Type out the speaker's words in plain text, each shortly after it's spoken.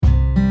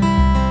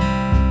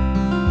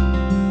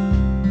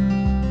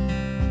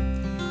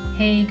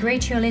Hey,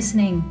 great you're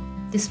listening.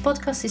 This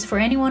podcast is for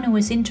anyone who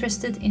is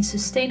interested in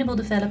sustainable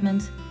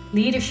development,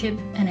 leadership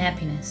and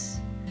happiness.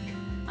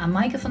 I'm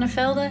Maaike van der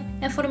Velde,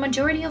 and for the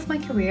majority of my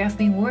career I've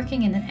been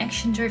working in an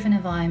action-driven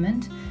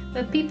environment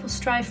where people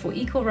strive for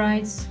equal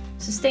rights,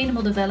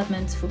 sustainable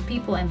development for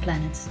people and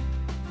planet.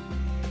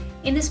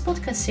 In this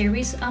podcast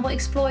series I will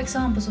explore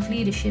examples of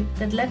leadership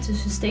that led to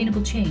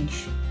sustainable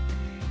change.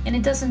 And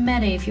it doesn't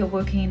matter if you're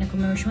working in a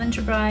commercial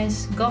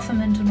enterprise,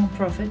 government or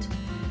non-profit.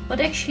 What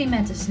actually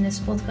matters in this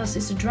podcast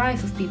is the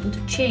drive of people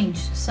to change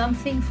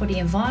something for the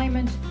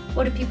environment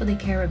or the people they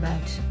care about.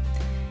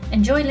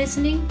 Enjoy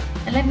listening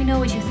and let me know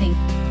what you think.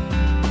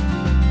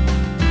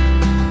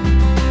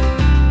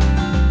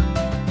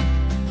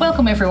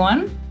 Welcome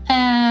everyone.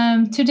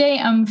 Today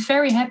I'm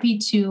very happy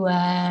to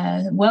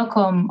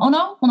welcome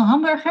Onno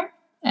Hamburger.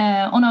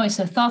 Onno is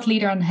a thought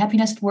leader on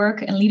happiness at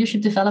work and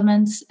leadership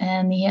development,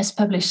 and he has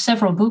published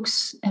several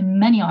books and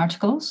many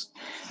articles.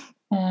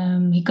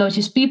 He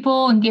coaches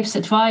people and gives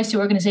advice to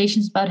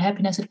organizations about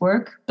happiness at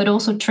work, but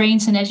also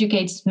trains and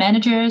educates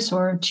managers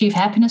or chief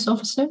happiness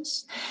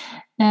officers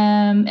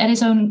at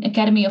his own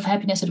Academy of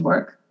Happiness at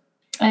Work.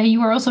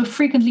 You are also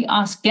frequently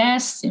asked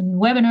guests in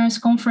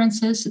webinars,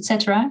 conferences,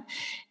 etc.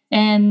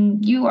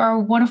 And you are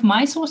one of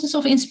my sources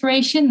of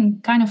inspiration,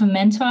 kind of a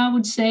mentor, I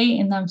would say.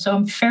 And so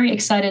I'm very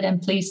excited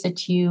and pleased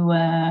that you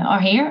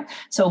are here.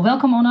 So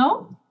welcome,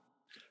 Onno.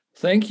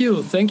 Thank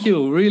you.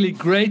 Really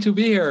great to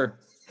be here.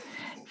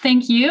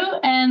 Thank you.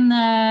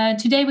 And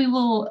today we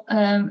will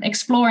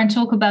explore and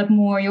talk about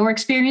more your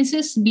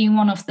experiences being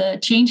one of the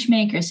change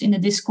makers in the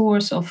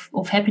discourse of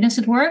happiness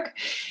at work.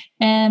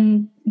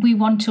 And we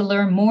want to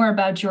learn more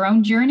about your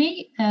own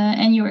journey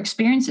and your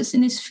experiences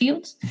in this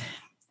field.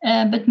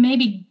 But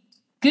maybe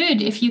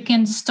good if you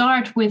can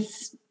start with,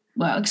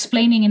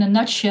 explaining in a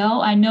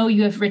nutshell. I know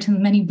you have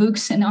written many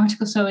books and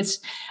articles, so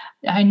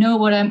I know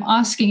what I'm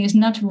asking is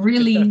not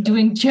really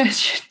doing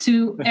justice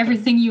to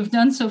everything you've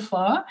done so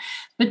far,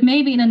 but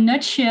maybe in a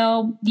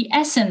nutshell, the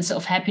essence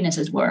of happiness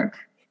at work.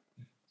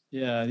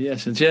 Yeah, the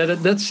essence. Yeah,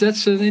 that's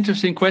an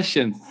interesting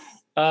question.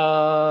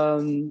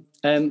 And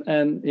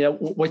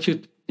what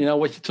you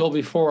told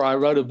before, I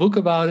wrote a book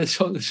about it,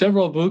 so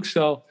several books.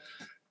 So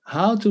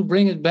how to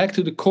bring it back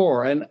to the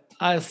core? And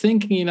I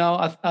think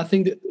I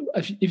think that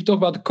if you talk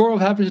about the core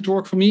of happiness at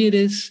work, for me it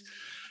is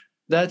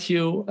that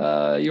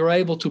you're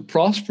able to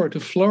prosper, to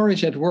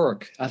flourish at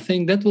work. I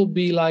think that will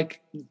be like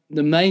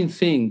the main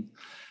thing,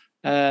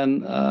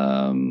 and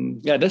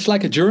that's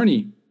like a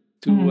journey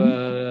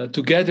to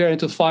get there and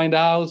to find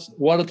out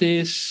what it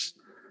is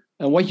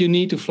and what you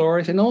need to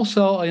flourish. And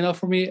also,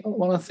 for me,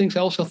 one of the things I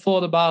also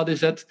thought about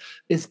is that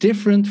it's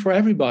different for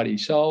everybody.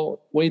 So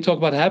when you talk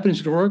about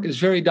happiness at work, it's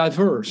very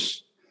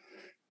diverse.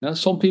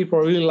 Some people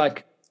are really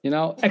like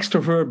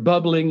extrovert,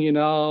 bubbling,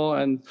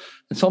 and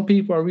some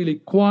people are really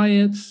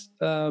quiet,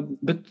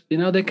 but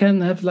they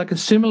can have like a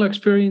similar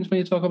experience when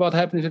you talk about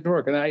happiness at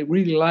work. And I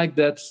really like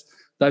that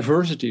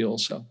diversity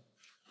also.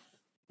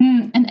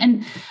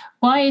 And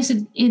why is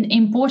it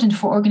important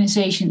for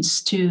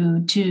organizations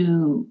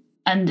to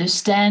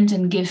understand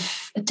and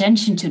give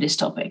attention to this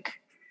topic?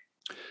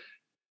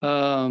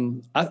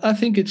 I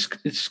think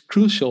it's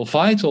crucial,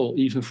 vital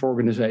even for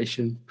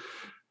organization.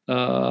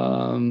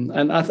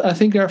 And I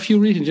think there are a few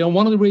reasons.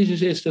 One of the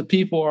reasons is that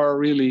people are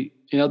really,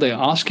 they're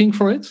asking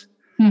for it.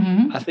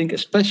 Mm-hmm. I think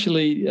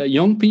especially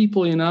young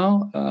people,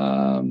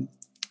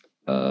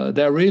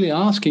 they're really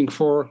asking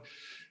for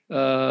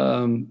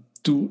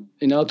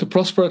to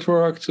prosper at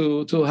work,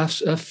 to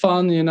have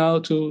fun,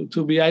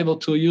 to be able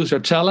to use their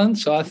talent.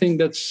 So I think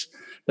that's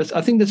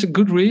a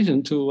good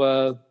reason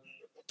to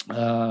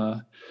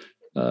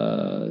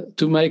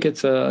make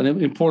it an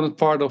important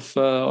part of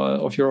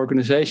your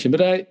organization.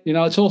 But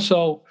it's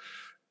also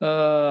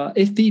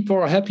if people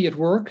are happy at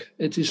work,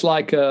 it is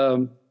like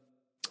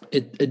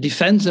it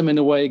defends them in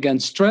a way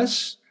against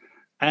stress,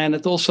 and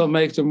it also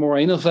makes them more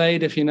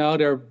innovative.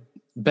 They're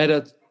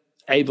better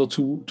able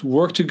to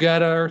work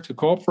together, to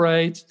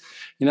cooperate.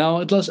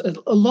 It does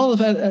a lot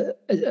of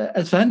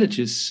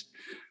advantages.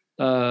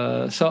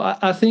 So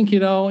I think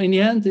in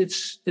the end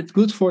it's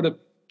good for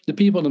the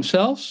people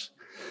themselves.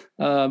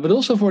 But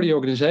also for the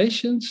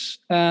organizations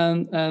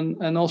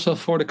and also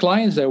for the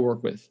clients they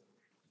work with.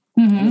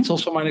 Mm-hmm. And it's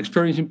also my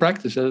experience in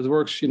practice that it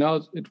works,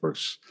 it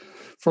works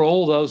for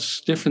all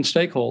those different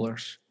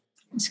stakeholders.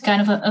 It's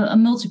kind of a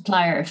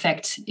multiplier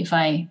effect if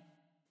I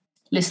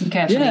listen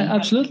carefully. Yeah,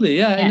 absolutely.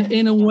 Yeah.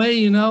 In a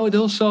way, it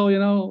also,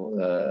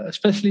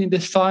 especially in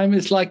this time,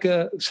 it's like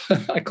I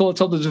call it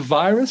sometimes a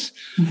virus.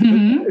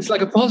 Mm-hmm. It's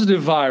like a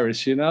positive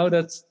virus,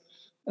 that's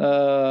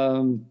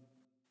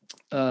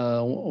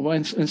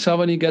when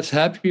somebody gets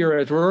happier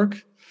at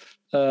work,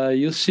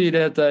 you see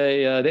that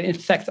they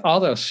infect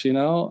others, and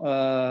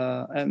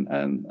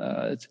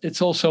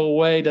it's also a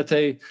way that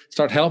they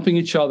start helping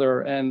each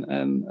other and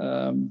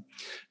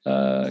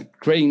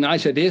creating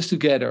nice ideas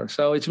together.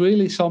 So it's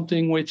really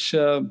something which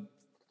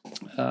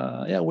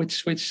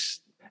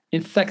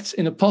infects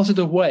in a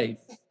positive way.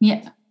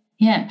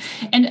 Yeah,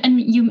 and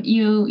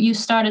you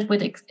started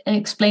with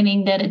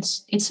explaining that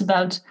it's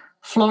about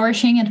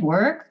flourishing at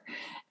work.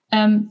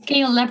 Can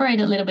you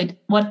elaborate a little bit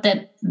what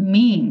that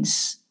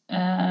means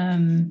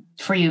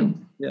for you?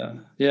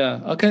 Yeah.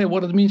 Okay,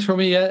 what it means for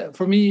me?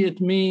 For me, it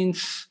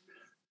means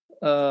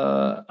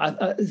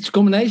it's a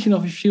combination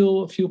of a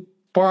few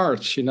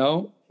parts,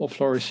 of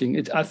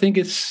flourishing. I think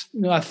it's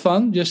have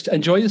fun, just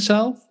enjoy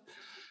yourself.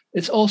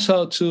 It's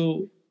also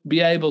to be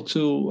able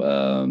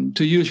to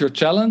use your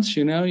talents,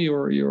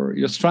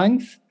 your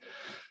strength.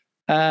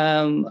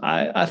 And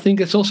I think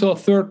it's also a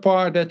third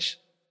part that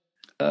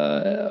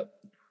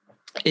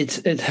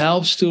it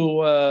helps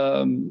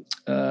to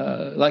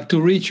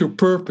to reach your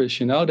purpose.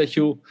 That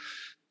you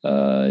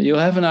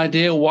have an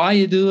idea why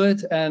you do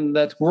it, and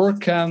that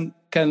work can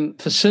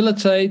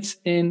facilitate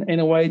in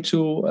a way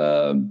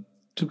to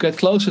get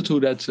closer to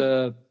that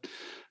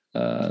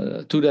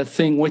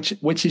thing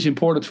which is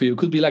important for you. It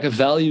could be like a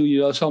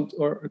value,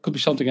 or it could be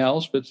something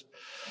else. But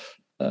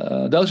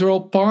those are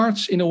all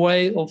parts, in a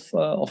way,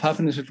 of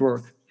happiness at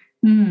work.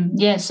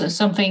 Yes, so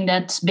something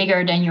that's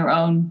bigger than your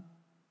own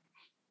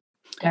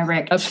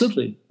direct.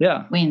 Absolutely,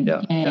 yeah. Win.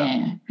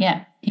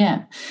 Yeah.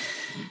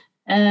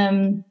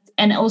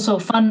 And also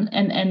fun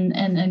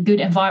and a good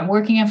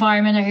working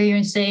environment, I hear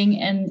you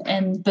saying,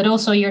 and but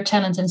also your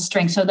talent and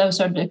strength. So those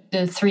are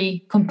the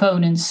three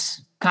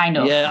components, kind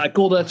of. Yeah, I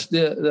call that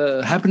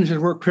the happiness at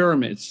work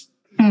pyramid.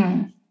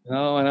 And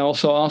I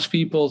also ask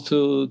people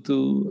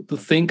to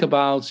think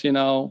about,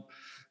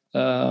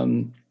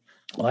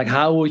 like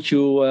how would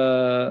you,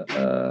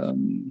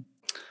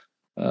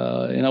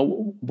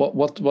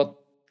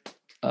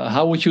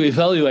 how would you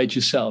evaluate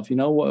yourself?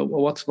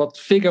 What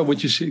figure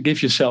would you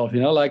give yourself?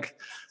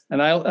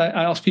 And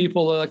I ask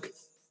people,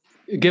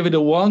 give it a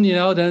 1,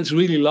 then it's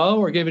really low,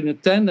 or give it a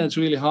 10, then it's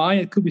really high.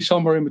 It could be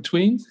somewhere in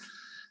between.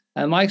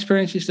 And my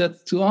experience is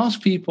that to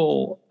ask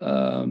people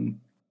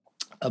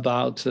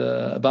about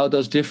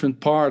those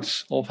different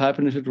parts of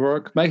happiness at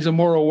work makes them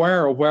more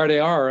aware of where they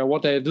are and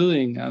what they are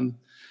doing, and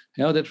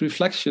that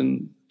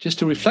reflection. Just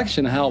the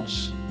reflection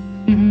helps.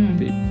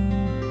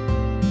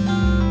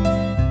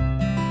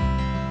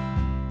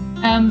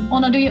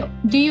 Onno,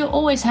 do you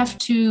always have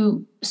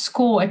to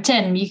score a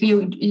 10?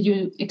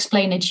 You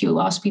explain that you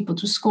ask people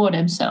to score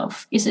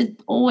themselves. Is it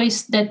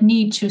always that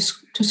need to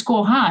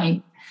score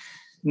high?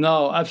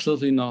 No,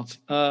 absolutely not.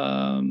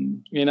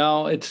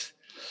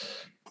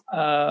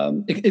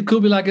 It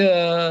could be like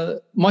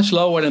much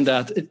lower than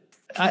that.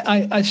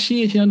 I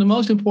see it. The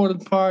most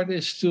important part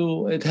is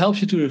it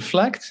helps you to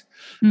reflect,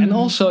 and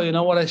also,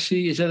 what I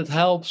see is that it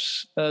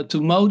helps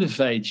to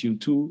motivate you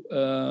to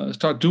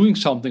start doing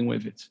something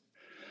with it.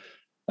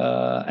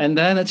 And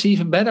then it's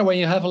even better when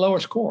you have a lower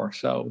score.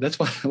 So that's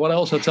what I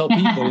also tell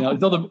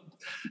people.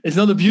 It's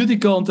not a beauty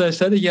contest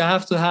that you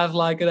have to have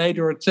like an 8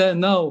 or a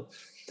 10. No,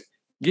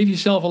 give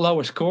yourself a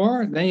lower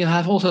score. Then you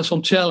have also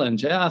some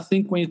challenge. I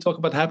think when you talk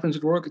about happiness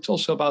at work, it's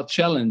also about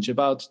challenge,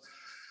 about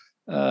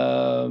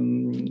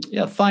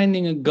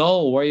finding a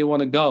goal where you want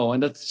to go,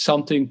 and that's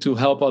something to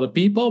help other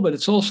people. But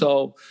it's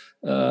also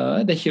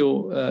that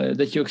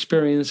you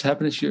experience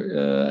happiness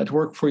at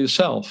work for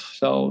yourself.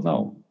 So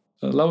no.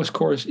 The lowest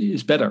score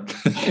is better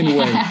in a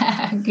way.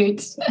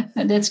 Good.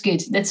 That's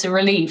good. That's a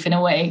relief in a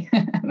way.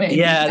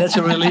 Yeah, that's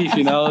a relief,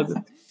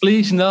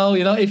 Please know,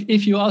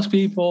 if you ask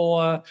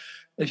people,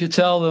 if you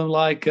tell them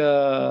like,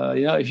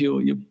 if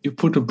you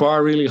put the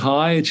bar really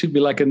high, it should be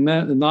like a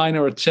 9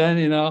 or a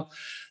 10,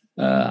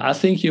 I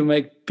think you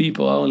make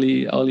people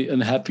only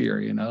unhappier,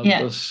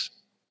 because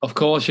of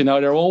course, there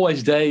are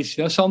always days,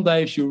 some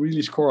days you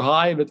really score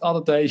high, but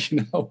other days,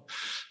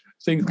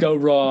 things go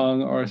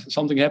wrong or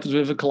something happens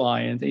with a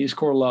client and you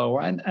score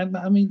lower, and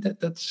I mean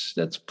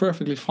that's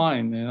perfectly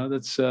fine.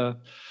 That's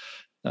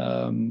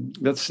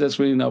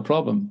really no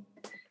problem.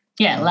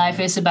 Yeah, life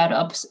is about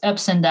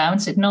ups and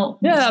downs. It's not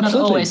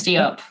always the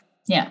up.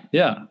 Yeah.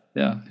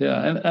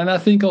 And I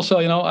think also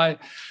I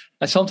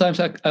sometimes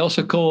I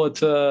also call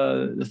it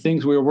the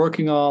things we're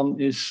working on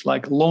is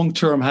like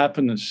long-term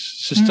happiness,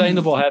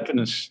 sustainable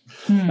happiness,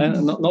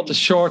 and not the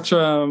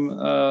short-term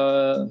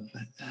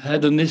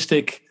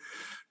hedonistic.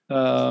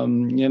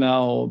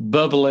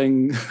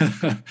 Bubbling,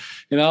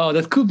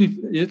 that could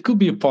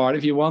be a part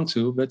if you want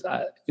to, but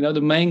the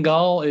main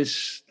goal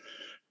is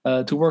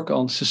to work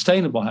on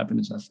sustainable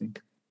happiness, I think.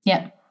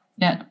 Yeah,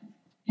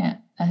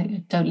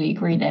 I totally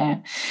agree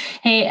there.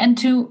 Hey, and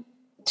to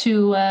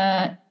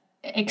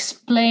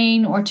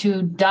explain or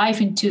to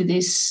dive into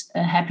this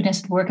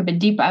happiness at work a bit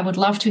deeper, I would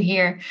love to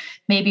hear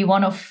maybe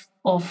one of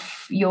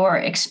your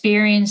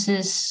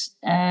experiences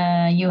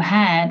you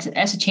had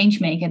as a change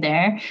maker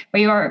there,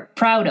 where you're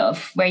proud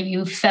of, where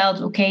you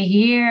felt, okay,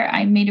 here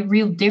I made a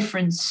real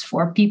difference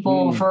for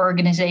people, for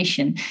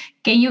organization.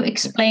 Can you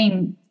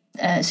explain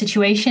a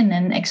situation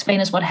and explain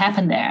us what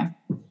happened there?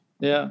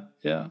 Yeah,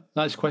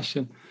 nice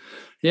question.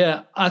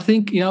 Yeah, I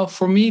think,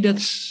 for me,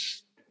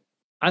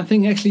 I'm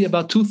thinking actually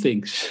about two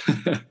things.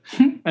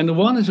 And the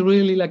one is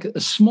really like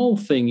a small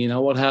thing,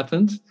 what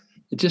happened.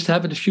 It just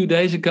happened a few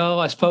days ago.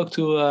 I spoke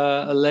to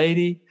a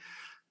lady,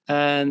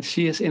 and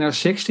she is in her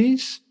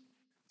 60s,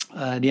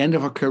 the end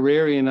of her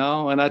career,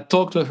 and I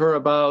talked with her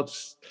about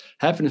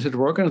happiness at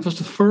work. And it was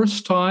the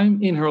first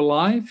time in her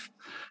life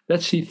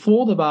that she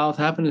thought about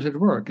happiness at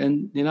work.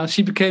 And,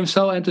 she became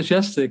so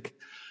enthusiastic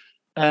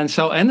and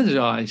so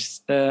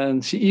energized.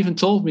 And she even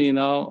told me,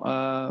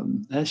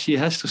 that she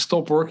has to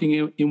stop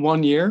working in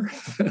 1 year.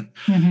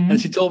 Mm-hmm.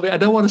 And she told me, I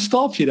don't want to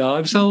stop,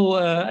 I'm so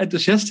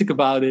enthusiastic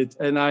about it.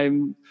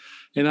 And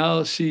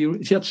she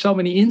had so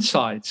many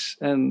insights.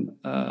 And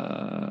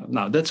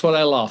now that's what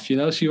I love.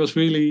 She was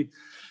really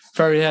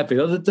very happy.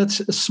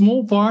 That's a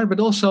small part, but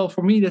also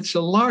for me, that's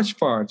a large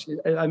part.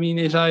 I mean,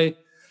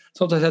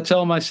 sometimes I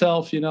tell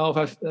myself, if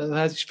I've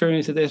had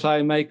experience that if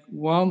I make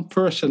one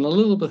person a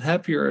little bit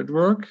happier at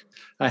work,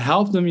 I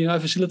help them,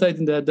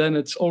 facilitating that, then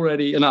it's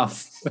already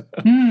enough.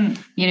 In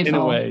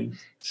a way.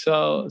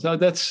 So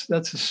that's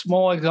a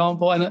small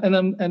example,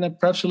 and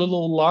perhaps a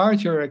little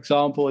larger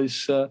example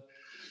is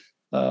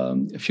a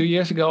few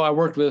years ago I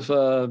worked with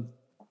a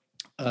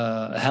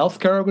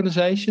healthcare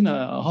organization,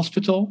 a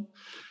hospital.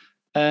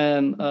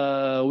 And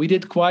we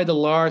did quite a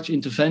large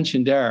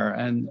intervention there.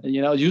 And,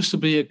 it used to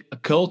be a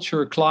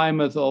culture,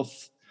 climate of,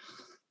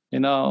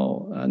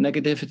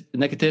 negativity.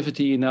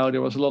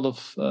 There was a lot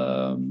of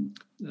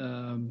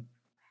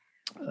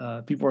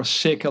people were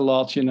sick a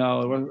lot, there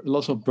were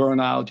lots of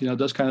burnout,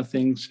 those kind of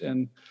things.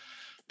 And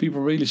people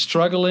were really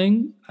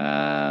struggling.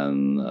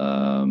 And,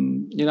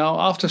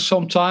 after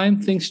some time,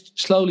 things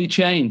slowly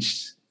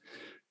changed.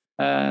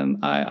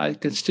 And I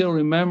can still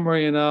remember,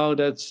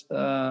 that...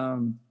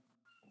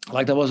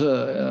 like there was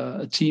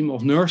a team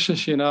of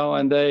nurses,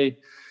 and they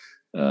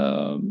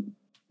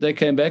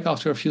came back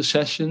after a few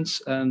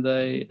sessions, and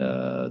they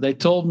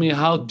told me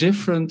how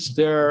different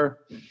the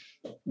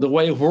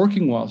way of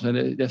working was,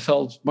 and they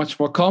felt much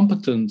more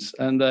competent,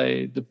 and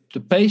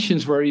the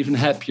patients were even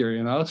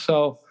happier,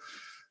 So,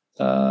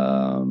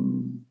 for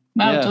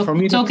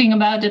me, talking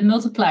about the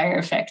multiplier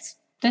effect,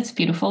 that's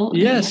beautiful.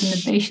 Yes, in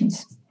the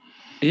patients.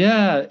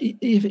 Yeah,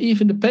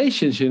 even the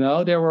patients, we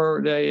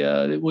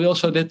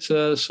also did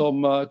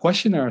some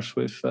questionnaires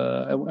with,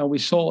 and we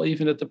saw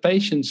even that the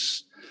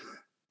patients,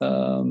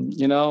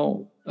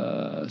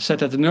 said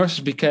that the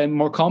nurses became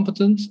more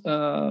competent,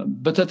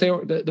 but that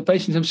the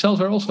patients themselves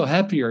are also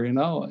happier,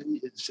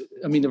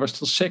 they were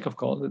still sick, of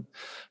course,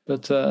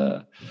 but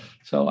so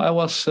I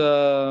was,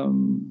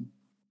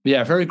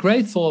 very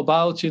grateful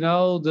about,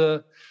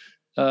 the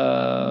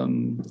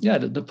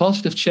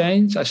positive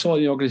change I saw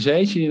in the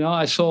organization.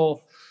 I saw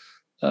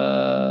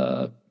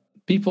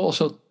people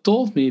also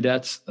told me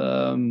that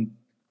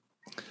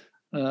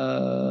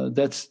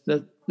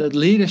that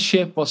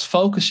leadership was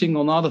focusing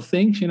on other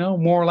things,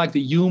 more like the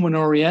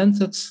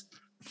human-oriented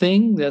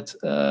thing. That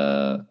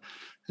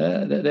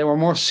they were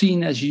more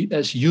seen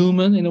as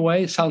human in a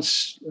way. It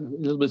sounds a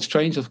little bit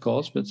strange, of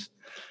course, but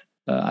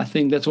I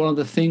think that's one of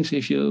the things.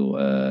 If you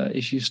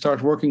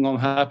start working on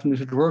happiness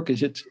at work,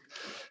 is it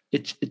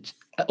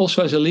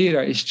also as a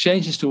leader, it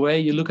changes the way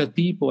you look at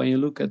people and you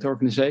look at the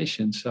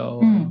organization.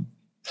 So,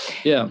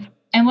 yeah.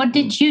 And what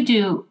did you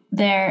do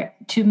there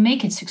to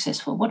make it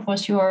successful? What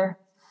was your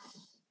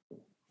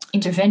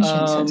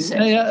intervention, so to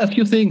say? Yeah, a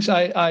few things.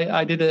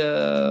 I did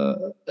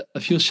a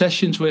few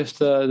sessions with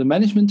the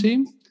management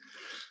team.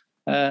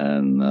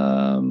 And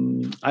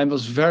I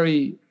was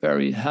very,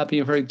 very happy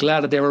and very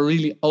glad that they were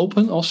really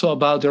open also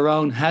about their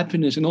own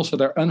happiness and also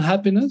their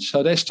unhappiness.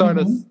 So they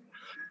started... Mm-hmm.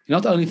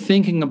 Not only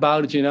thinking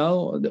about it,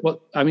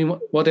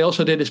 what they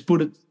also did is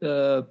put it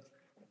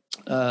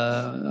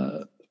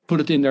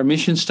in their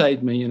mission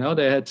statement.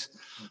 They had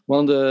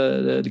one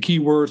of the key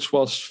words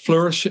was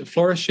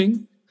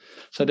flourishing,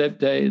 so that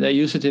they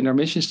use it in their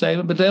mission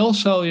statement. But they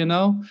also, in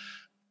a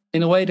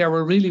way, they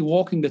were really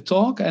walking the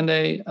talk, and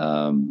they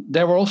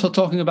were also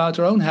talking about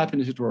their own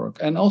happiness at work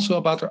and also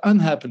about their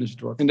unhappiness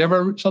at work. And they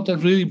were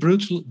sometimes really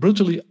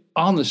brutally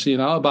honest,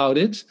 about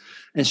it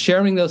and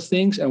sharing those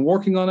things and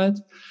working on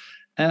it.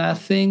 And I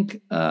think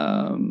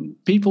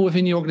people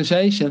within the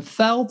organization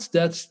felt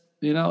that,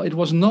 it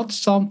was not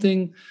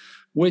something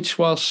which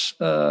was,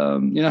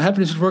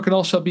 happiness at work can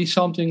also be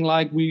something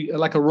like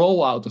a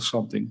rollout of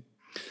something.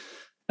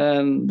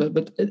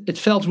 But it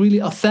felt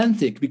really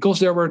authentic because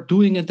they were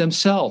doing it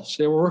themselves.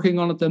 They were working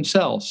on it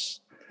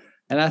themselves.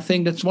 And I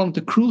think that's one of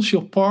the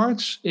crucial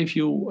parts if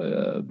you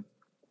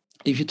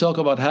talk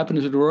about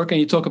happiness at work and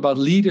you talk about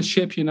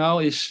leadership,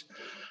 is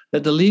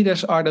that the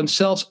leaders are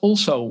themselves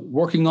also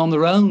working on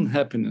their own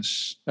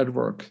happiness at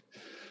work.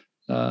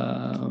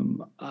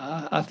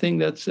 I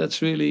think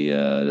that's really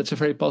that's a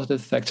very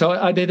positive effect. So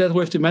I did that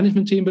with the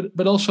management team,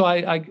 but also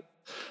I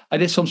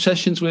did some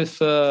sessions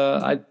with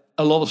a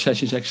lot of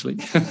sessions actually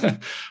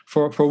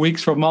for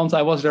weeks, for months.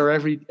 I was there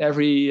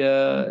every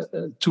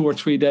 2 or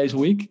 3 days a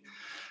week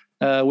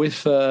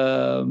with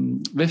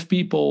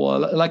people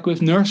like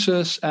with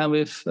nurses and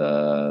with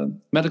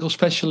medical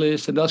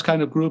specialists and those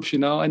kind of groups,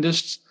 and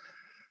just.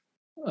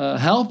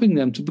 Helping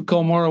them to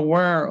become more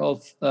aware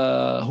of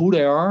who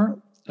they are,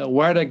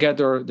 where they get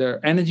their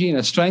energy and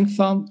their strength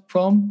from,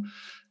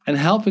 and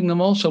helping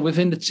them also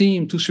within the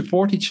team to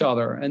support each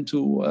other and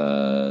to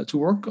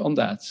work on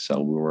that.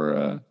 So we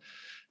were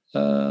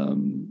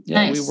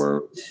Nice. we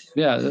were.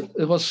 Yeah,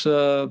 it was.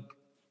 So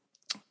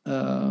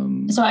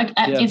if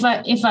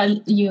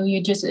I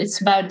you just,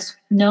 it's about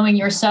knowing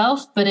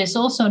yourself, but it's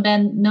also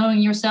then knowing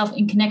yourself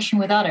in connection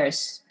with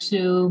others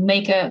to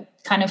make a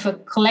kind of a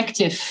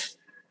collective.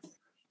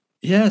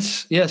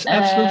 Yes,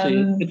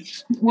 absolutely.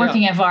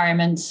 Working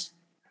environment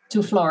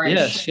to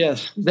flourish.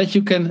 Yes. That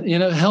you can,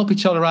 help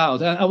each other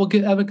out. And I will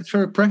make it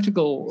very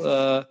practical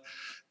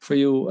for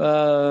you.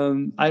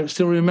 I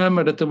still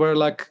remember that there were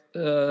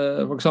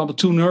for example,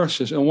 2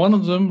 nurses, and one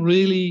of them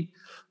really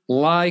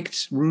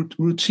liked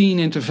routine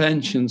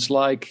interventions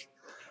like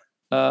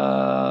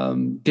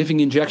giving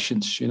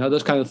injections,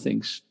 those kind of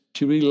things.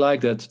 She really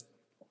liked that.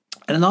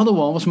 And another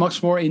one was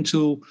much more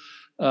into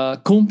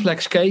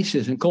complex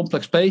cases and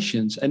complex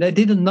patients, and they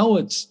didn't know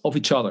it of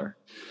each other.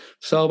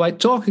 So by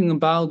talking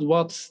about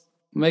what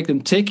made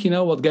them tick,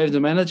 what gave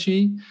them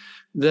energy,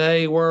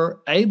 they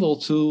were able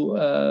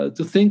to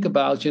think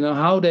about,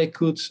 how they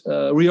could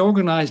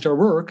reorganize their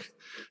work.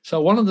 So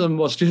one of them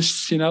was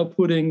just,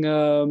 putting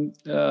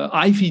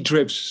IV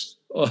drips,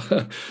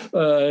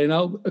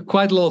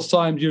 quite a lot of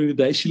time during the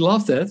day. She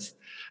loved that,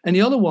 and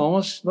the other one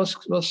was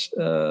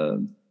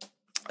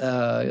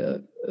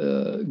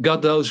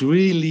got those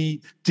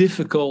really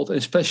difficult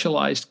and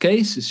specialized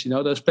cases,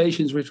 those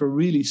patients which were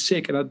really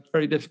sick and had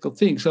very difficult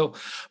things. So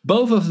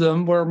both of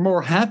them were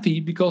more happy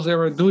because they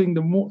were doing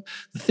the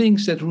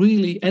things that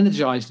really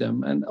energized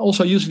them and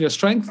also using their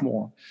strength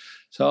more.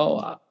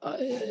 So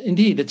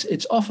indeed,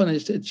 it's often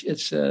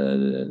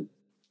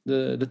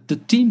the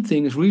team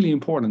thing is really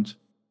important.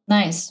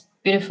 Nice,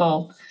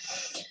 beautiful.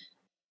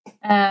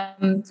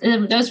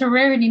 Those were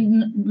very,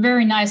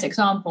 very nice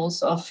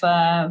examples of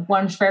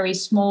one very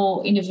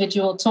small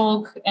individual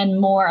talk and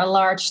more a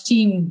large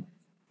team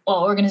or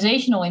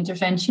organizational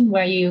intervention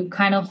where you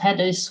kind of had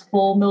this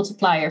whole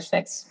multiplier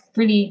effect.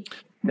 Really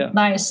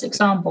nice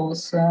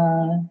examples,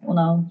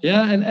 Onno.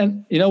 Yeah,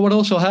 and what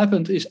also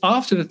happened is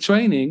after the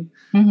training,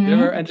 they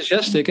were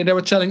enthusiastic and they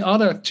were telling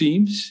other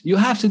teams, you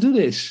have to do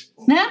this.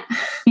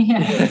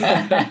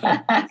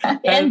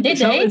 And did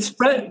they? It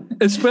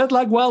spread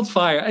like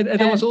wildfire. And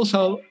that was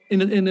also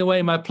in a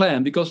way my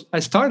plan, because I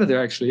started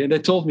there actually, and they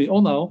told me,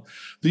 "Oh no,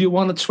 do you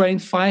want to train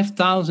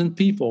 5,000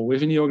 people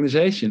within the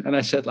organization?" And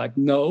I said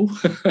no.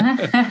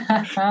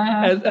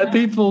 and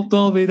people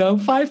told me, "No,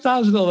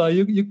 5,000,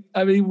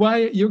 Onno,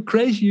 why, you're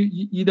crazy,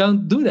 you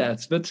don't do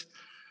that." But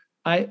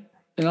I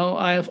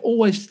have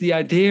always the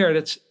idea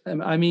that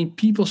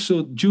people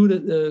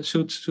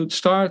should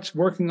start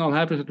working on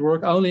happiness at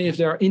work only if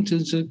they're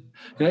intensive,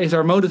 if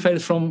they're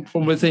motivated from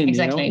within,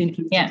 exactly.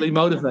 Intrinsically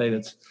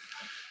motivated.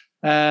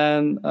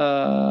 And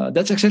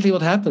that's exactly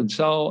what happened.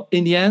 So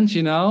in the end,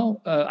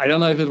 I don't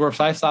know if it were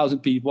 5,000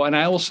 people, and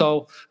I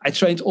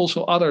trained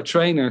also other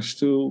trainers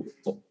to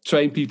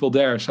train people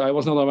there. So I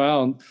was not on my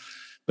own.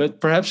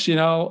 But perhaps, there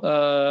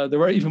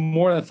were even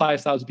more than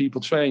 5,000 people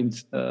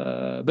trained.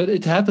 But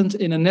it happened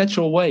in a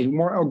natural way,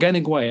 more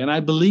organic way. And I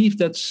believe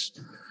that's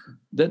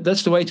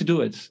the way to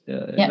do it.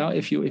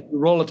 If you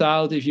roll it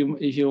out, if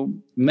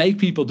you make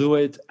people do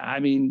it, I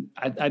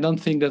don't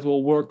think that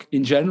will work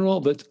in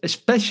general, but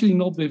especially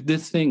not with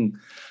this thing,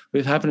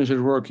 with happiness at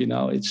work.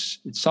 It's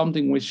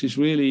something which is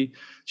really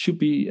should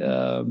be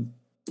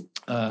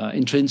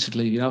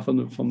intrinsically,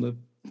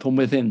 from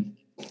within.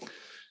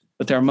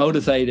 But they're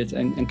motivated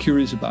and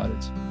curious about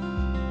it.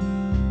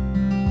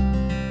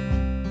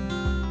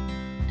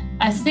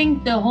 I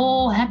think the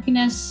whole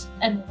happiness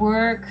at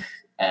work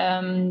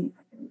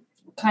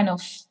kind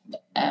of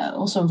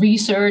also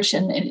research,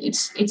 and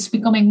it's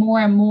becoming more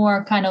and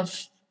more kind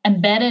of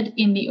embedded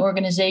in the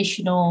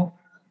organizational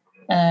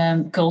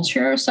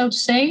culture, so to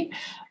say.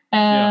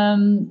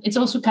 It's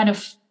also kind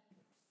of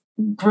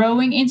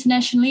growing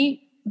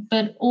internationally,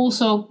 but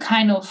also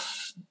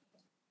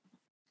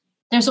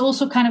there's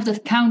also kind of the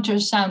counter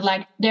sound,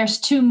 like there's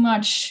too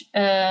much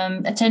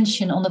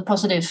attention on the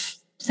positive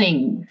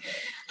thing.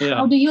 Yeah.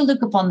 How do you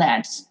look upon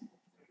that?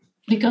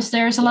 Because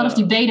there's a lot of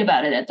debate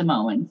about it at the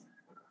moment.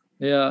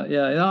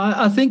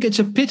 I think it's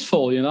a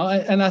pitfall,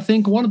 and I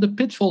think one of the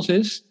pitfalls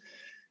is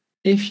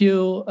if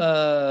you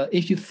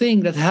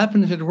think that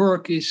happiness at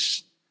work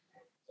is,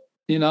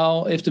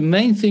 if the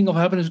main thing of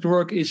happiness at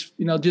work is,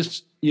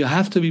 just you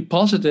have to be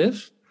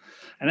positive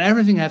and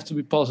everything has to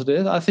be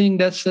positive. I think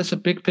that's a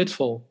big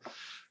pitfall.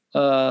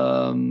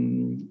 I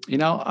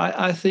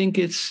think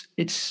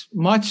it's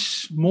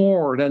much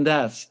more than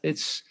that.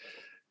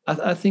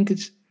 I think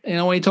it's,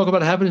 when you talk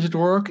about happiness at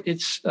work,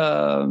 it's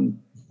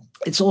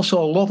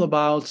also a lot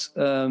about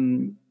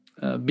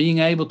being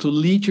able to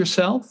lead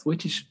yourself,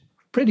 which is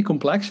pretty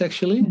complex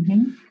actually.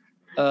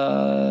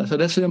 So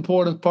that's an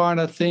important part,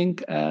 I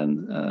think,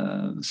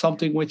 and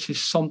something which is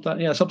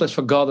sometimes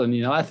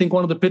forgotten. I think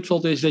one of the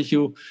pitfalls is that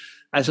you,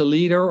 as a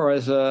leader or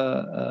as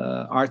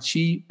a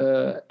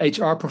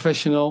HR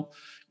professional,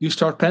 you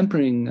start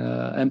pampering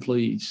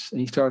employees and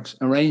you start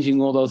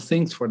arranging all those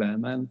things for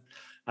them. And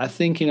I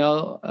think,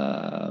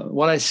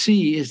 what I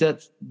see is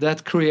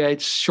that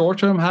creates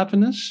short-term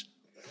happiness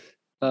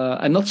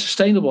and not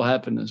sustainable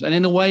happiness. And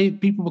in a way,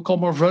 people become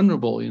more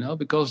vulnerable,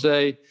 because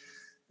they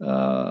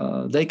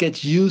they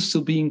get used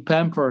to being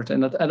pampered,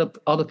 and that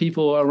other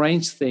people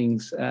arrange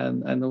things,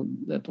 and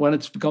that when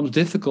it becomes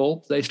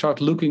difficult, they start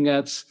looking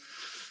at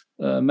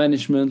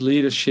management,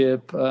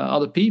 leadership,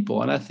 other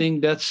people, and I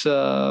think that's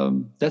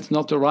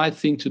not the right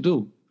thing to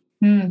do.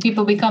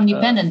 People become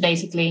dependent,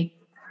 basically.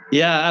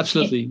 Yeah,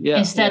 absolutely. Yeah,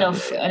 instead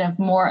of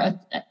more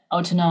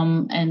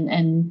autonomous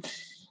and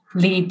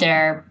lead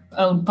their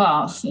own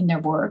path in their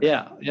work.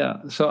 Yeah.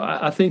 So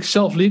I think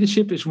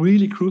self-leadership is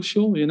really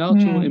crucial,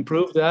 to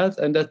improve that.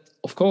 And that,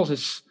 of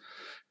course,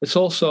 it's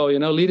also,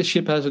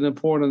 leadership has an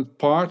important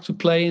part to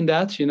play in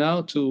that,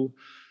 to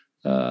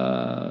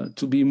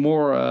be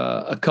more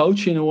a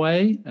coach in a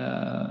way,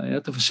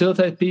 to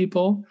facilitate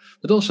people,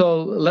 but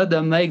also let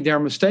them make their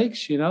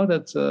mistakes,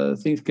 that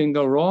things can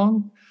go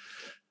wrong.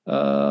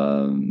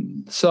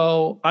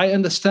 So I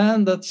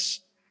understand that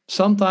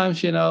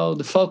sometimes,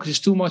 the focus is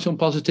too much on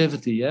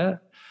positivity, yeah.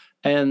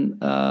 And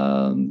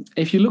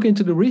if you look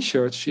into the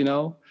research,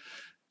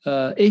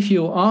 if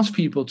you ask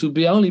people to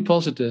be only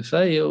positive,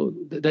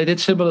 they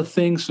did similar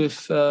things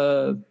with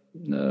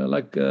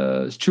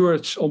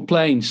stewards on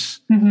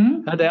planes.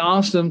 And they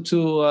asked them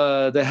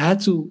they had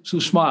to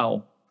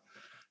smile.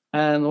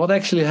 And what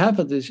actually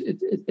happened is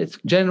it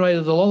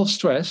generated a lot of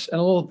stress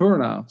and a lot of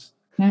burnout.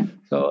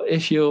 So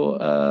if you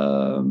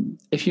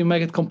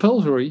make it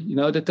compulsory,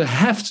 that they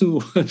have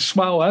to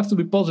smile, have to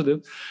be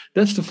positive,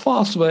 that's the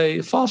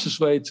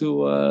fastest way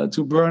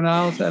to burn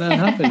out and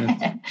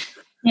unhappiness.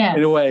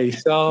 In a way.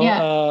 So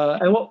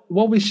and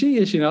what we see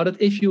is, that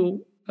if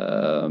you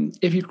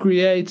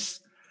create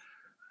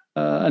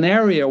an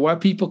area where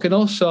people can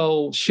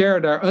also share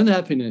their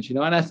unhappiness,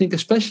 and I think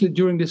especially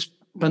during this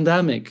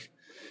pandemic,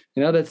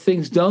 that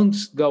things don't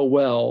go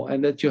well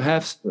and that you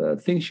have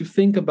things you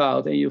think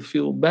about and you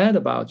feel bad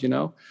about,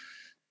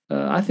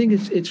 I think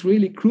it's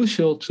really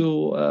crucial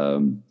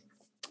to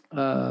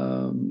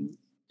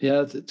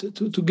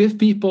give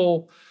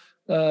people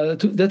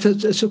that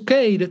it's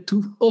okay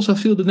to also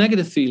feel the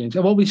negative feelings.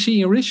 And what we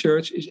see in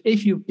research is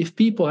if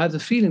people have the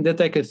feeling that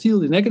they can feel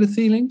the negative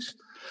feelings,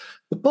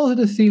 the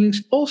positive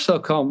feelings also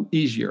come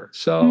easier.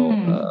 So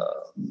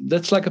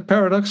that's like a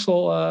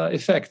paradoxical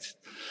effect.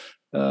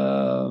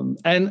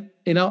 And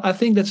I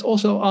think that's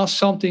also asked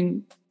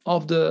something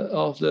of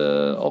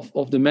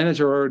the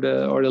manager or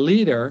the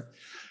leader,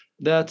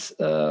 that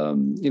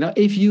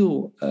if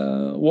you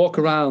walk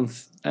around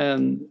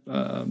and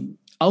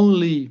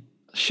only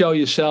show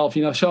yourself,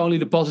 show only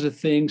the positive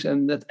things,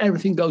 and that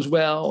everything goes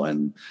well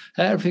and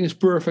everything is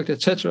perfect,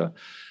 etc.,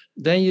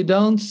 then you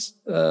don't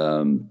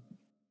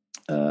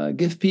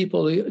give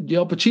people the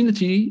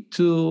opportunity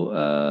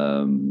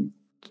to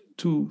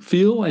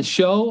feel and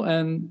show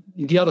and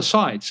the other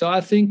side. So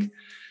I think,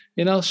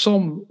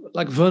 some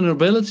like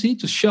vulnerability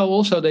to show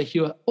also that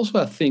you also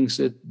have things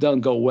that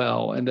don't go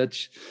well, and that,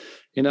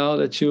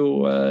 that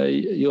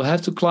you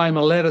have to climb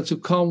a ladder to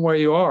come where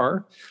you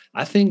are.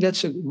 I think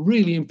that's a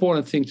really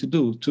important thing to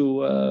do,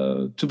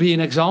 to be an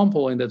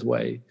example in that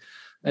way,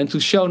 and to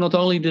show not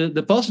only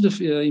the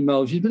positive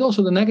emotions, but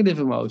also the negative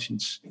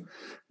emotions.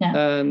 Yeah.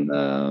 And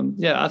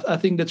I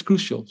think that's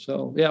crucial.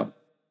 So, yeah.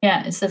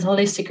 Yeah, it's that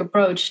holistic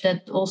approach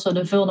that also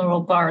the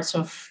vulnerable parts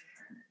of,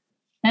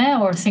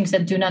 or things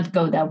that do not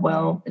go that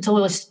well.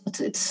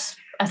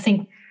 I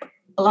think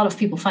a lot of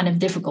people find it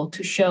difficult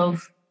to show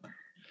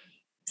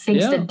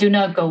things that do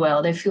not go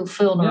well. They feel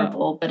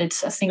vulnerable, but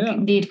it's, I think,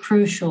 indeed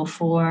crucial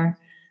for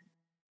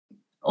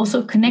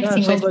also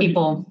connecting with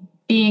people,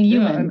 being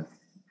human.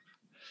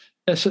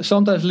 So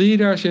sometimes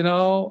leaders,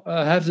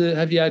 have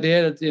the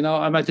idea that,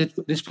 I'm at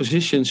this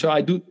position, so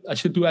I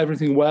should do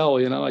everything well,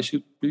 I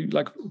should be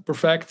like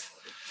perfect.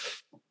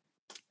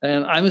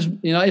 And I was,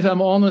 if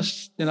I'm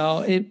honest,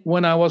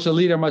 when I was a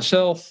leader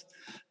myself,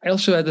 I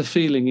also had the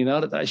feeling,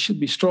 that I should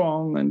be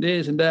strong and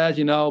this and that,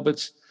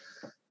 but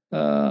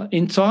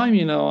in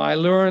time, I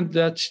learned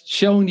that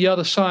showing the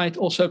other side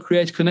also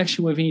creates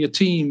connection within your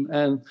team,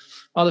 and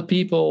other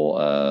people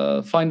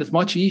find it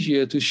much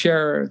easier to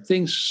share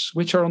things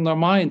which are on their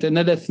mind, and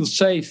then they feel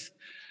safe,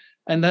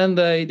 and then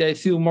they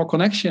feel more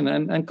connection,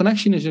 and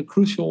connection is a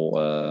crucial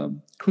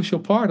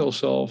part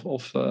also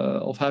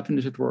of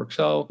happiness at work.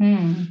 So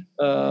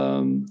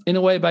in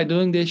a way, by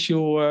doing this, you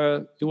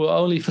will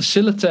only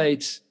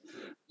facilitate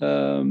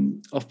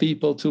of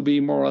people to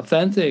be more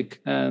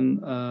authentic,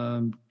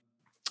 and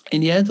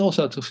in the end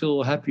also to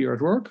feel happier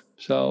at work.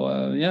 So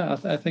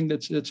I think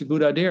that's a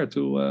good idea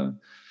to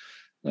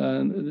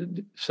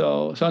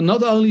so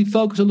not only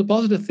focus on the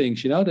positive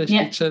things,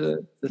 that's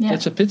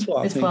a pitfall,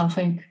 I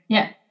think.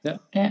 Yeah,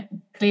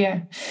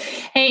 clear.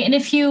 Hey, and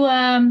if you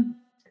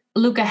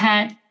look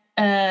ahead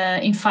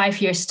in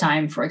 5 years'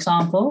 time, for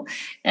example,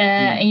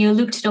 and you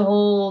look to the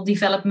whole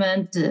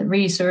development, the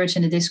research,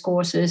 and the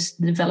discourses,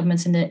 the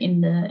developments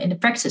in the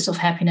practice of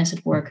happiness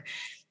at work,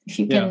 if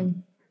you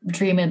can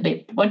dream a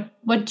bit,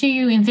 what do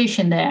you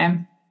envision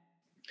there?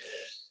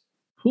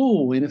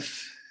 In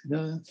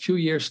a few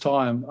years'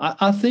 time,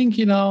 I think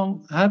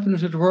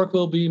happiness at work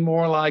will be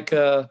more like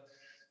an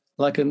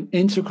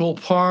integral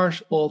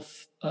part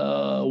of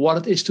what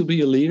it is to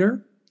be a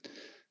leader.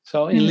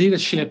 So in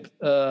leadership,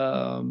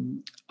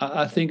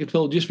 I think it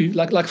will just be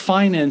like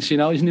finance,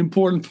 is an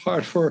important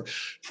part for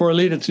a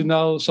leader to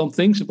know some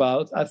things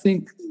about. I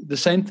think the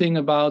same thing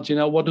about,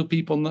 what do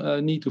people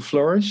need to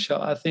flourish. So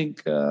I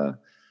think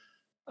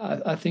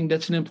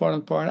that's an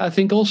important part. I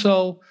think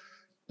also,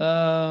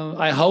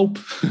 I hope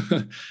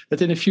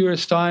that in a few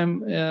years'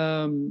 time,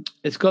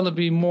 it's going to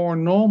be more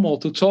normal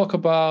to talk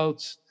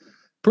about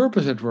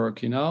purpose at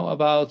work,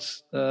 about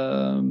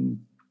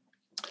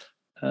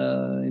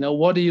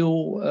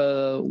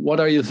what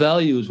are your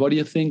values? What do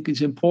you think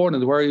is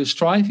important? Where are you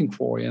striving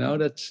for?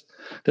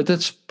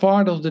 That's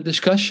part of the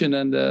discussion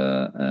and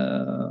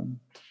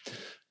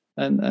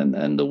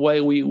the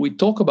way we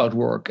talk about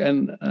work.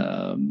 And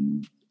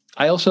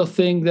I also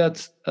think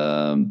that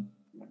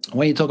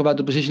when you talk about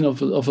the position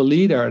of a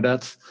leader,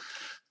 that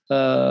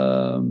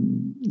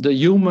the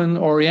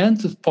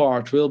human-oriented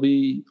part will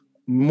be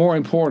more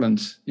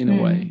important in a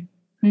way.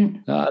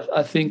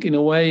 I think in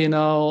a way,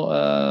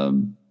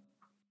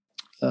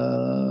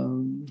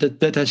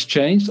 that has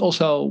changed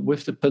also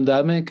with the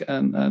pandemic,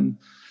 and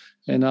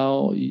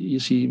you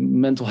see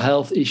mental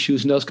health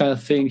issues and those kind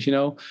of things.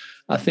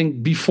 I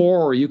think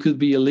before you could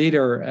be a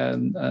leader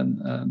and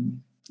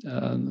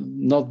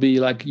not be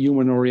like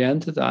human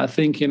oriented. I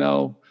think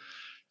the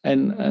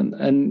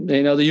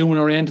human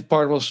oriented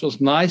part was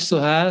nice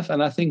to have,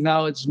 and I think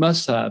now it's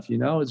must have.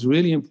 It's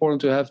really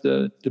important to have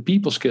the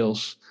people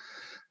skills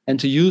and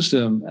to use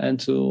them, and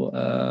to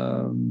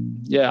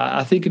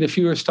I think in a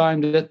few years'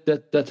 time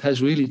that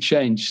has really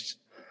changed.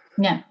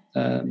 Yeah.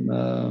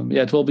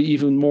 It will be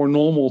even more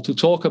normal to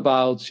talk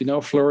about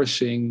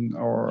flourishing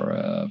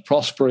or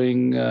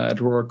prospering at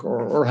work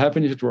or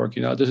happiness at work.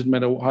 It doesn't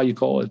matter how you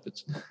call it,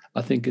 but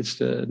I think it's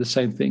the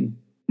same thing.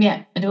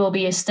 Yeah, it will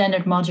be a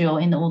standard module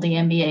in all the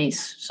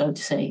MBAs, so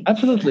to say.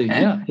 Absolutely,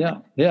 yeah.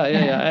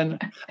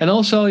 And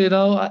also,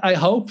 I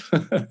hope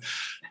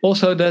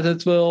also that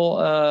it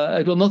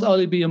will not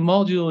only be a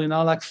module.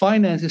 Like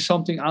finance is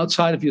something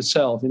outside of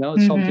yourself.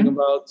 It's something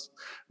about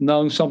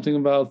knowing something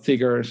about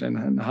figures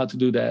and how to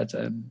do that,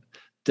 and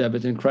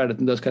debit and credit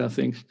and those kind of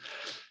things.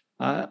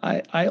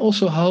 I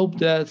also hope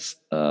that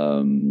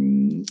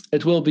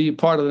it will be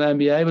part of an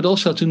MBA, but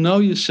also to know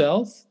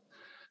yourself.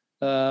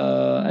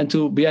 And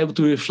to be able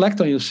to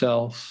reflect on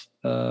yourself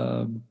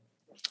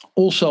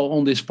also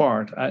on this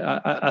part.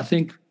 I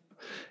think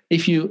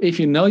if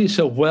you know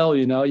yourself well,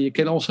 you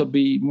can also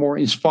be more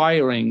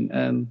inspiring,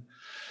 and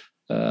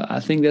I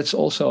think that's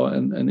also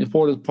an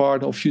important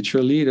part of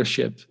future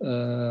leadership.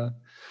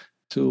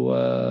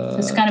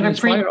 It's kind of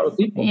inspire other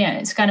people. Yeah,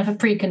 it's kind of a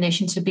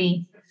precondition to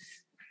be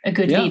a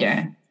good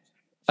leader.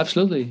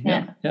 Absolutely.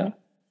 Yeah.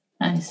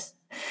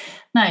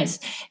 Nice.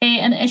 Hey,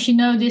 and as you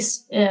know,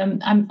 this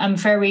I'm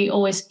very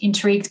always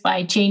intrigued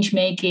by change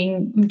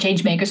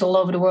makers all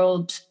over the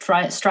world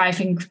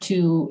striving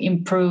to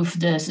improve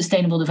the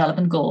Sustainable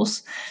Development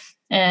Goals,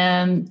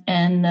 and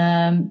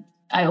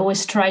I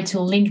always try to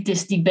link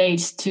this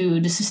debate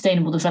to the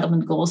Sustainable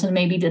Development Goals, and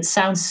maybe that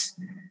sounds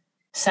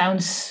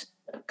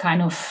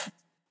kind of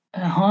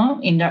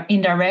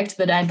indirect,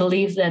 but I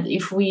believe that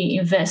if we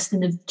invest in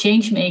the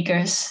change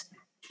makers,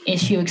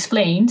 as you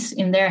explained,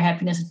 in their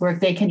happiness at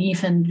work, they can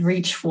even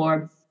reach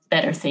for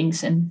better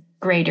things and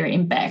greater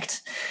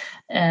impact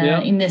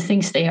in the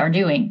things they are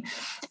doing.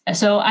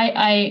 So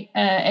I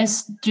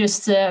as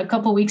just a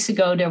couple of weeks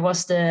ago, there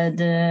was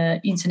the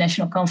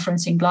international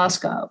conference in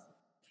Glasgow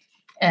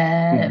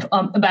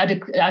about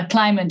a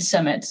climate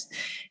summit.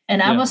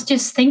 And I was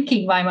just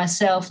thinking by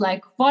myself,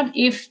 like, what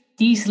if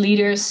these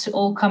leaders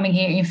all coming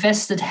here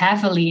invested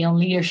heavily on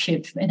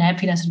leadership and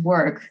happiness at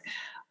work?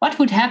 What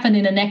would happen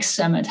in the next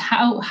summit?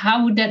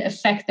 How would that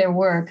affect their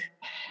work?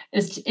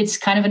 It's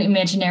kind of an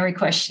imaginary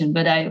question,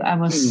 but I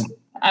was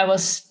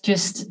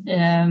just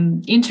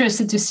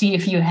interested to see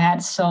if you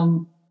had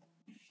some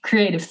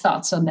creative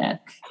thoughts on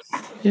that.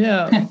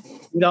 Yeah,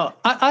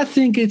 I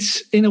think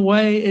it's in a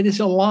way it is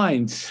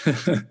aligned.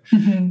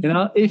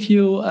 If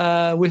you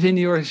within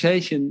the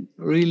organization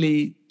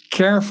really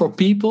care for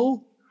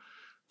people,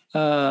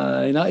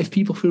 if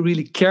people feel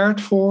really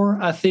cared for,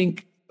 I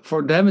think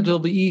for them it will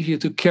be easier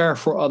to care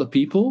for other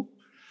people,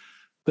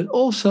 but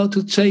also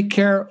to take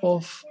care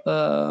of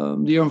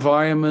the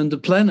environment, the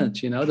planet,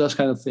 those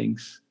kind of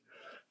things.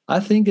 I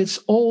think it's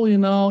all,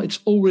 it's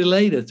all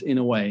related in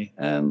a way.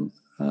 And,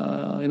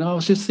 I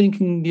was just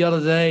thinking the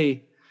other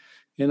day,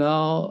 I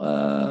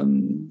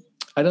don't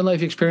know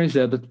if you experienced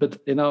that, but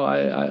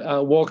I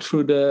walked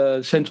through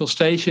the central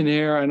station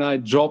here and I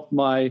dropped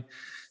my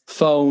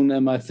phone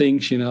and my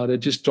things, they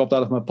just dropped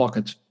out of my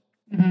pocket.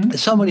 And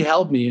somebody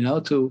helped me,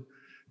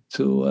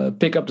 to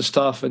pick up the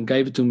stuff and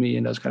gave it to me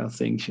and those kind of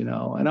things,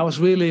 and I was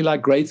really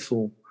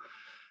grateful.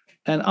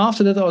 And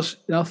after that, I was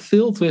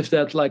filled with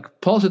that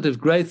positive,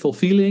 grateful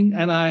feeling,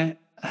 and I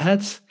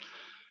had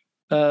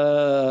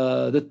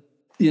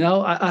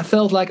I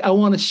felt like I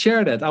want to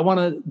share that. I want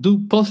to do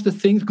positive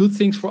things, good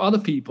things for other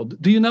people.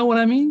 Do you know what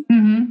I mean?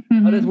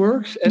 How that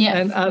works?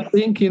 And I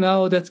think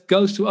that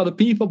goes to other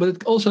people, but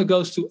it also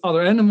goes to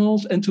other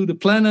animals and to the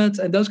planet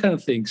and those kind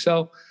of things.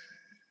 So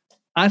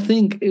I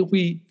think if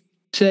we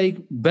take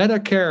better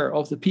care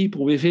of the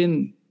people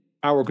within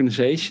our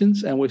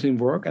organizations and within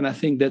work, and I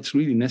think that's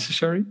really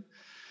necessary.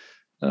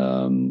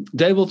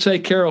 They will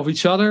take care of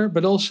each other,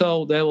 but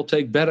also they will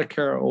take better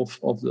care of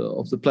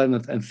the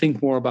planet and think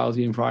more about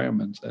the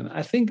environment. And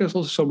I think there's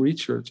also some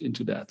research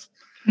into that.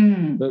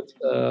 But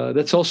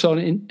that's also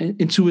an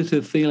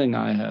intuitive feeling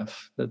I have.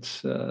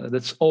 That's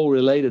all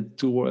related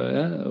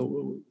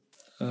to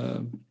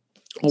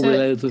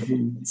related to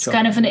it's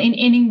kind of an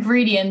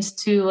ingredient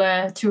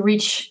to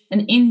reach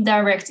an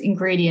indirect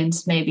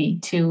ingredient, maybe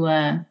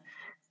that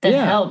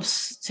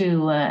helps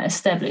to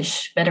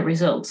establish better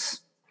results.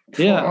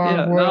 For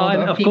our world,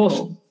 and of people.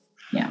 Course,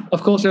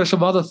 of course, there are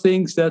some other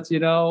things that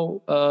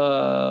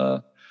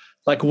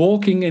like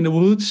walking in the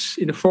woods,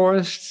 in the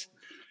forest,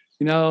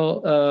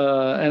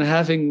 and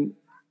having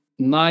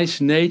nice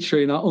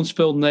nature,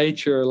 unspilled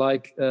nature,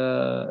 like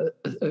a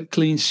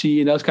clean sea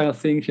and those kind of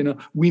things.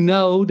 We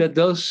know that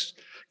those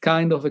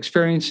kind of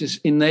experiences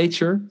in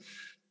nature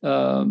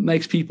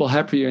makes people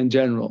happier in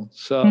general.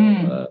 So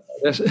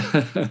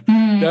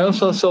there are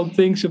also some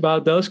things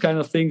about those kind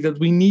of things that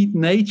we need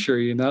nature,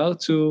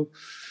 to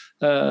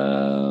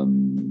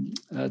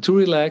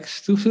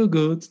relax, to feel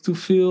good, to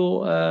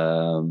feel.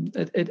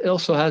 It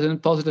also has a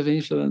positive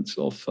influence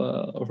of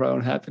our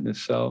own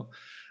happiness. So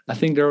I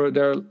think there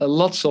are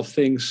lots of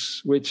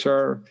things which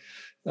are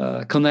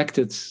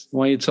connected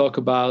when you talk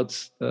about.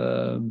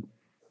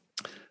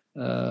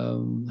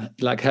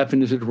 Like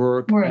happiness at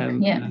work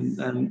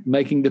and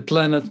making the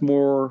planet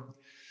more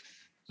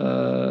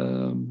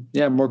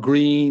more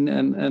green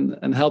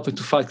and helping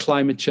to fight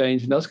climate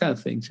change and those kind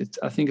of things.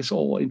 I think it's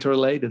all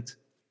interrelated.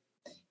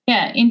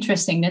 Yeah,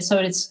 interesting. So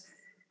it's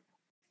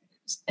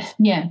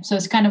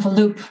kind of a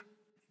loop.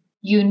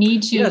 You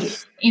need to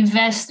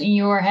invest in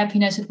your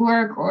happiness at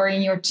work or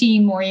in your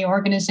team or your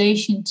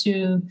organization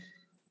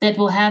that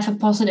will have a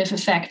positive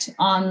effect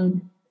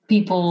on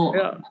people,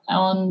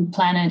 on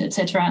planet,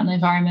 etc., on the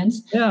environment.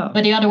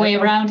 But the other way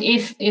around,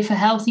 if a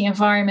healthy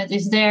environment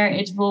is there,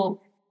 it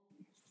will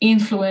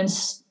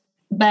influence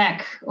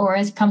back, or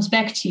it comes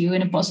back to you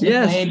in a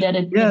positive way, that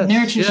it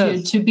nurtures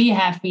you to be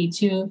happy,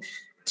 to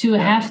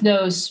have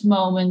those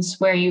moments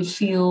where you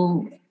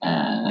feel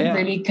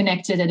really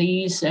connected, at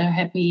ease,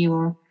 happy,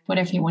 or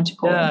whatever you want to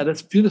call it. Yeah,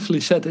 that's beautifully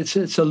said.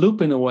 It's a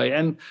loop in a way.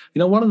 And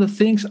one of the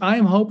things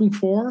I'm hoping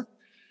for,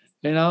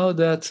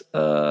 that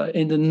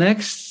in the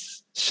next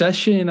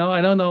session, I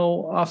don't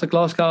know, after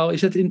Glasgow,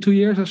 is it in 2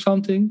 years or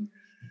something?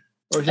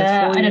 Or is it 4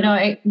 years? I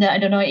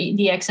don't know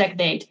the exact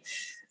date.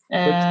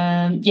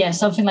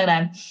 Something like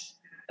that.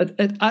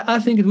 I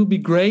think it would be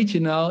great,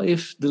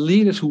 if the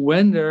leaders who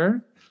went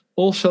there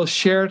also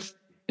shared,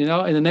 in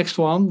the next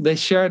one, they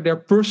shared their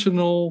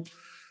personal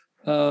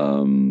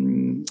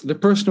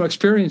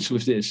experience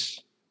with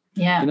this.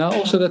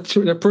 Also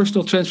their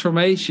personal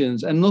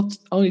transformations, and not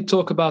only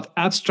talk about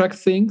abstract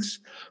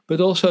things,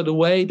 but also the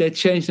way they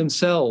change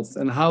themselves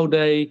and how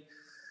they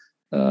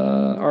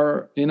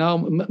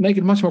make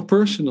it much more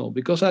personal,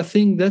 because I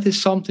think that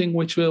is something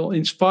which will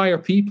inspire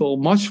people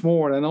much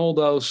more than all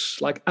those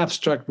like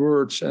abstract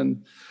words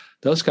and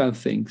those kind of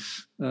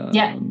things.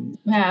 I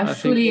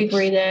fully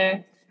agree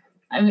there.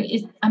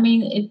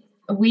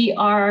 We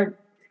are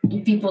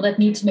the people that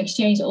need to make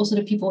change. Also,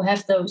 the people who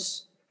have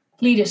those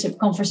leadership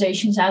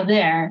conversations out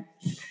there,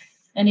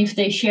 and if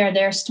they share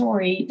their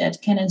story,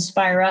 that can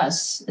inspire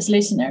us as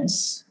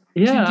listeners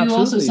to do absolutely.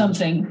 Also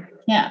something.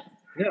 I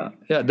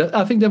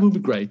think that would be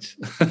great.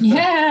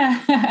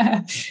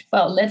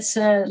 Well, let's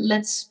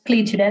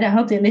plead to that. I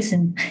hope they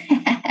listen.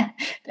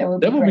 That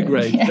would be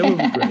great. That would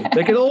be great.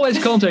 They can always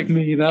contact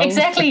me,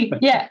 Exactly.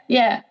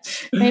 Yeah.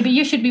 Maybe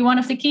you should be one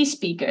of the key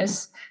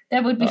speakers.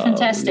 That would be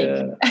fantastic.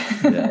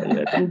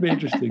 It would be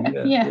interesting.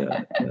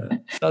 Yeah.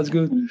 Sounds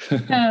good.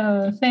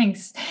 Oh,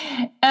 thanks.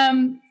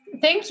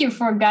 Thank you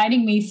for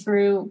guiding me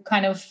through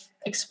kind of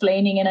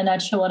explaining in a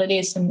nutshell what it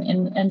is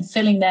and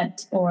filling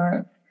that,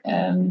 or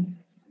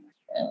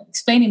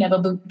explaining that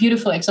with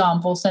beautiful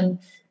examples and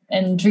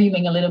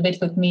dreaming a little bit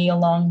with me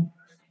along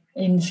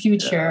in the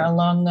future,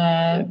 along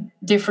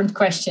different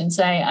questions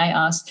I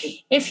asked.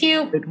 If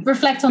you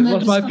reflect on it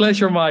was my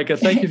pleasure, Maaike.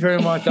 Thank you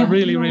very much. I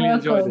really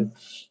enjoyed it.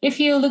 If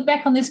you look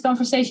back on this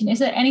conversation, is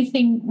there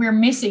anything we're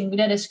missing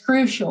that is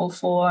crucial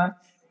for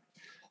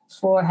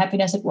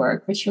happiness at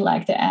work, which you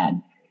like to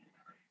add?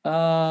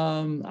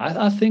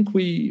 I think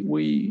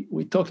we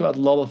talked about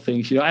a lot of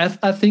things.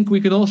 I think we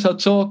can also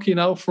talk,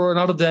 for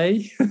another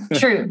day.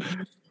 True,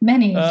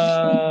 many.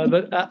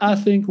 But I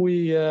think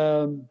we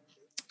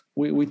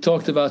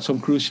talked about some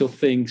crucial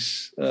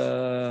things,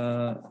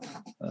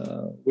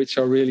 which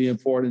are really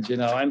important.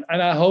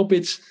 And I hope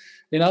it's,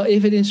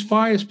 if it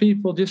inspires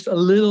people just a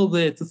little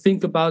bit to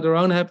think about their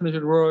own happiness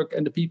at work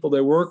and the people they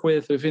work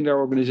with within their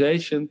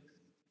organization,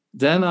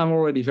 then I'm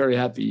already very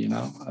happy.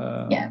 I'm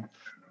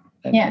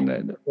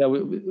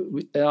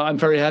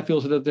very happy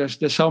also that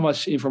there's so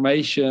much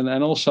information,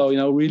 and also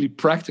really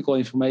practical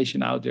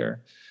information out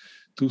there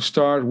to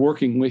start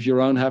working with your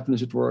own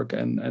happiness at work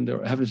and the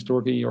happiness at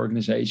work in your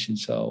organization.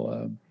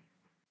 So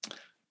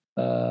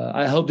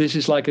I hope this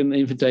is like an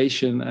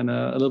invitation and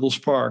a little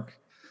spark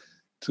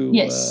to.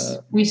 Yes,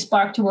 we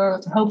sparked the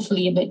world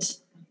hopefully a bit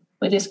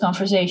with this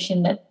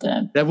conversation.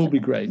 That would be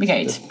great.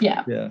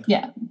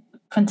 Yeah.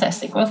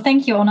 Fantastic. Well,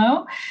 thank you,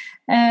 Onno,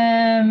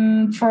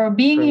 for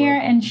being here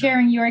and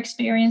sharing your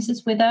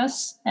experiences with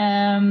us.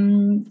 I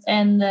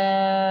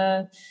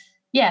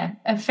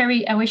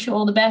wish you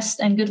all the best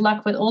and good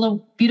luck with all the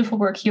beautiful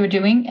work you're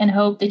doing, and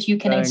hope that you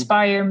can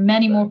inspire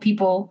many more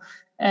people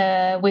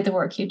with the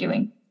work you're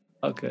doing.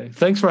 Okay.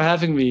 Thanks for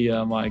having me,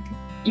 Mike.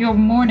 You're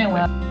more than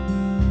welcome.